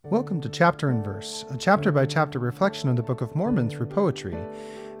Welcome to Chapter and Verse, a chapter-by-chapter reflection on the Book of Mormon through poetry,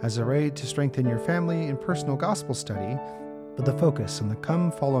 as a way to strengthen your family in personal gospel study, with a focus on the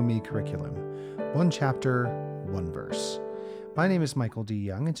Come Follow Me curriculum. One chapter, one verse. My name is Michael D.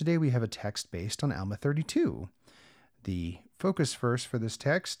 Young, and today we have a text based on Alma 32. The focus verse for this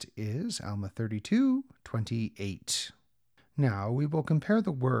text is Alma 32:28. Now we will compare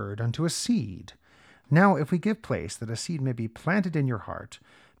the word unto a seed. Now if we give place that a seed may be planted in your heart,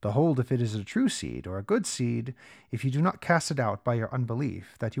 behold, if it is a true seed, or a good seed, if you do not cast it out by your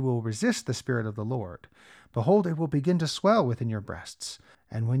unbelief, that you will resist the Spirit of the Lord, behold, it will begin to swell within your breasts.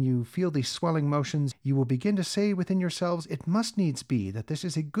 And when you feel these swelling motions, you will begin to say within yourselves, it must needs be that this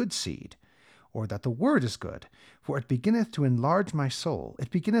is a good seed, or that the word is good, for it beginneth to enlarge my soul, it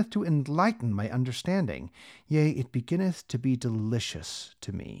beginneth to enlighten my understanding, yea, it beginneth to be delicious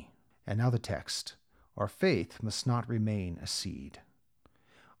to me. And now the text. Our faith must not remain a seed.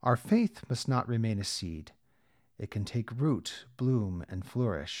 Our faith must not remain a seed. It can take root, bloom, and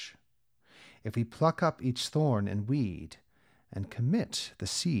flourish. If we pluck up each thorn and weed, and commit the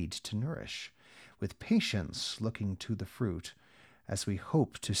seed to nourish, with patience looking to the fruit, as we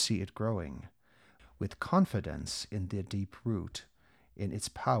hope to see it growing, with confidence in the deep root, in its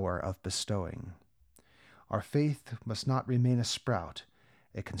power of bestowing. Our faith must not remain a sprout.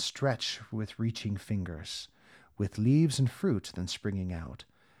 It can stretch with reaching fingers, with leaves and fruit then springing out.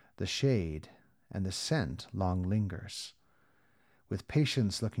 The shade and the scent long lingers, with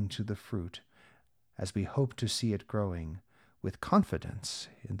patience looking to the fruit, as we hope to see it growing, with confidence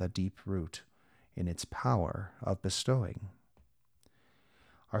in the deep root, in its power of bestowing.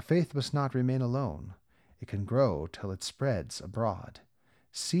 Our faith must not remain alone. It can grow till it spreads abroad,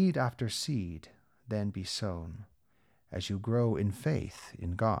 seed after seed then be sown, as you grow in faith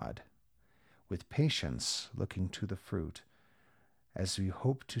in God, with patience looking to the fruit, as we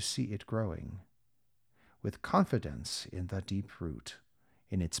hope to see it growing, with confidence in the deep root,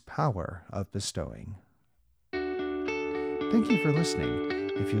 in its power of bestowing. Thank you for listening.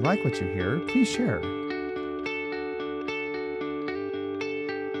 If you like what you hear, please share.